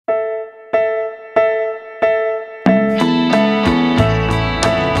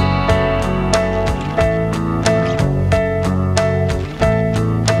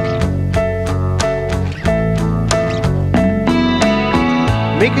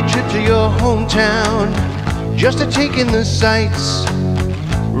a trip to your hometown just to take in the sights.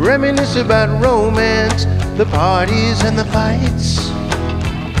 Reminisce about romance, the parties and the fights.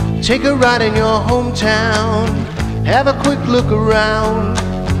 Take a ride in your hometown, have a quick look around.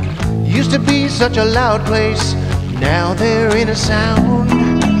 Used to be such a loud place, now there ain't a sound.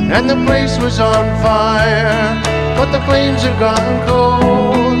 And the place was on fire, but the flames have gone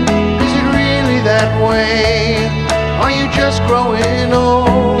cold. Is it really that way? Are you just growing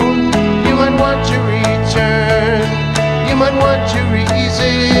old? You might want to return, you might want to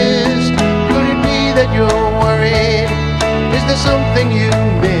resist. Could it be that you're worried? Is there something you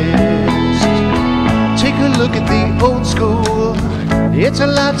missed? Take a look at the old school, it's a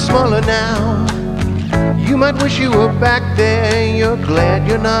lot smaller now. You might wish you were back there, you're glad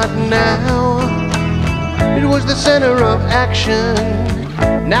you're not now. It was the center of action,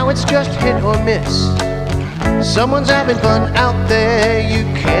 now it's just hit or miss. Someone's having fun out there, you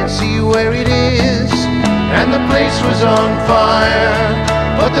can't see where it is. And the place was on fire,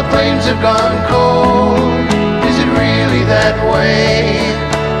 but the flames have gone cold. Is it really that way?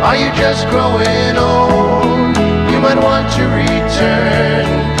 Are you just growing old? You might want to return,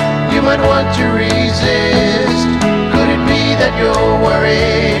 you might want to resist. Could it be that you're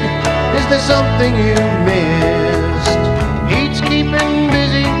worried? Is there something you missed? Heat's keeping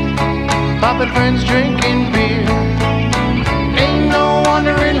busy, popping friends, drinking beer. Ain't no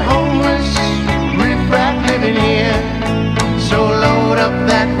wandering homeless, riff-raff living here. So load up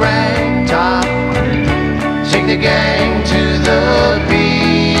that rag top, take the gang to the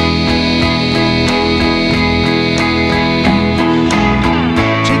beach.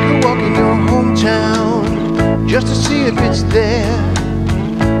 Take a walk in your hometown, just to see if it's there.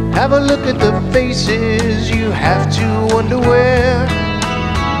 Have a look at the faces, you have to wonder where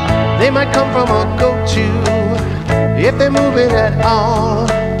they might come from or go to, if they're moving at all.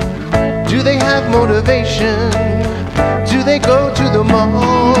 Do they have motivation? Do they go to the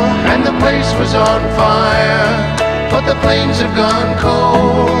mall? And the place was on fire, but the flames have gone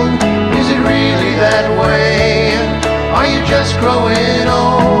cold. Is it really that way? Are you just growing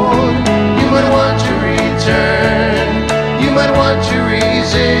old? You might want to return, you might want to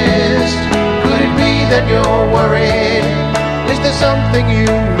resist. Could it be that you're worried? Is there something you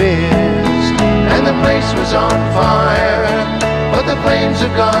missed? And the place was on fire, but the flames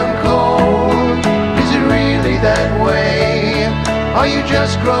have gone cold. Is it really that way? Are you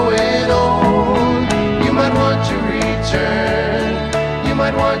just growing old? You might want to return, you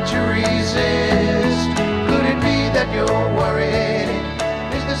might want to resist. Could it be that you're worried?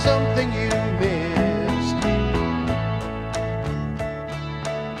 Is there something you